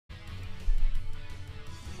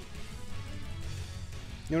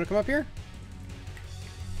You want to come up here?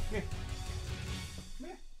 Come here. Come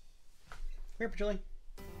here. Come here, Patchouli.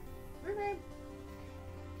 Come here, babe.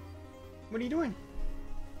 What are you doing?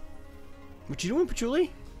 What you doing,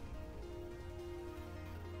 Patchouli?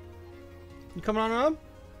 You coming on up?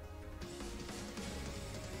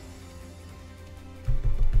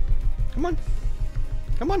 Come on.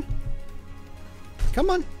 Come on. Come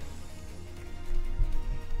on.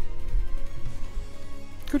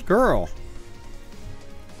 Good girl.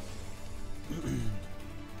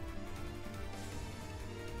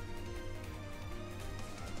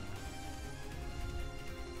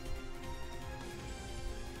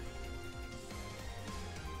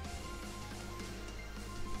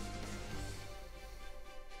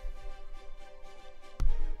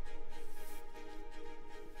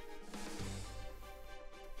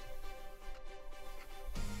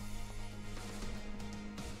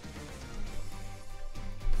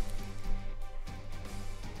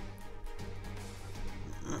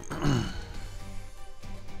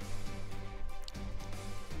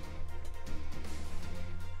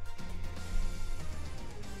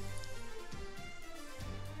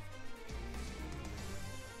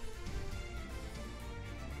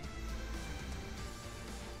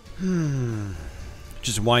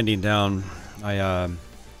 Just winding down. I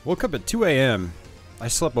woke up at 2 a.m. I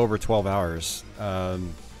slept over 12 hours.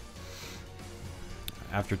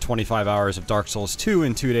 After 25 hours of Dark Souls 2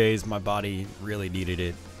 in 2 days, my body really needed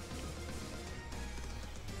it.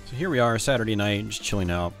 So here we are, Saturday night, just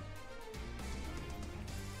chilling out.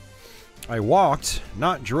 I walked,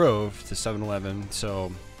 not drove, to 7-Eleven,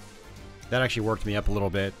 so that actually worked me up a little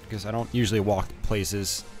bit, because I don't usually walk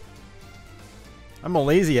places. I'm a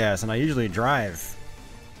lazy ass, and I usually drive.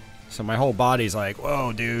 So my whole body's like,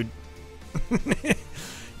 whoa, dude.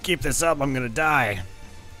 Keep this up, I'm gonna die.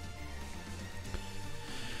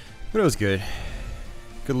 But it was good.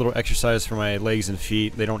 Good little exercise for my legs and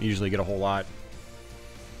feet. They don't usually get a whole lot.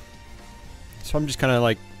 So I'm just kind of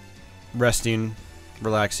like resting,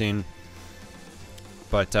 relaxing.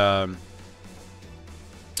 But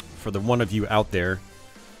for the one of you out there,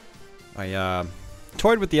 I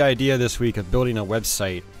toyed with the idea this week of building a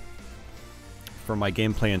website for my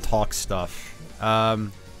gameplay and talk stuff. I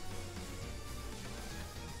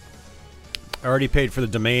already paid for the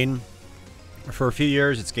domain for a few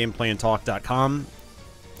years. It's gameplayandtalk.com.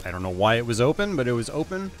 I don't know why it was open, but it was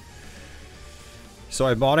open. So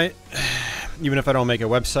I bought it. Even if I don't make a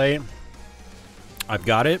website, I've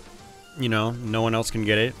got it. You know, no one else can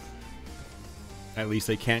get it. At least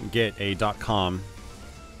they can't get a .com.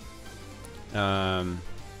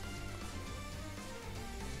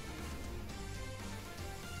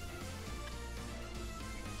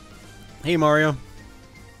 Hey, Mario.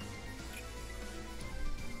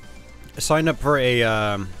 I signed up for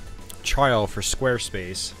a trial for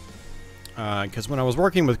Squarespace because when I was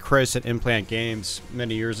working with Chris at Implant Games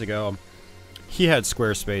many years ago, he had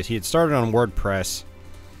Squarespace. He had started on WordPress.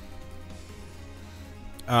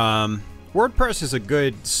 WordPress is a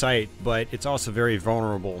good site, but it's also very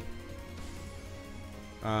vulnerable.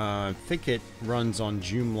 I think it runs on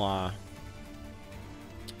Joomla,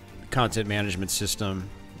 content management system.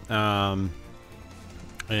 And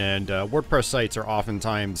WordPress sites are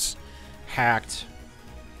oftentimes hacked.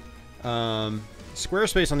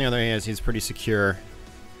 Squarespace, on the other hand, is pretty secure,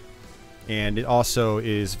 and it also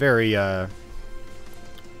is very,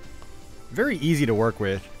 very easy to work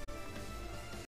with.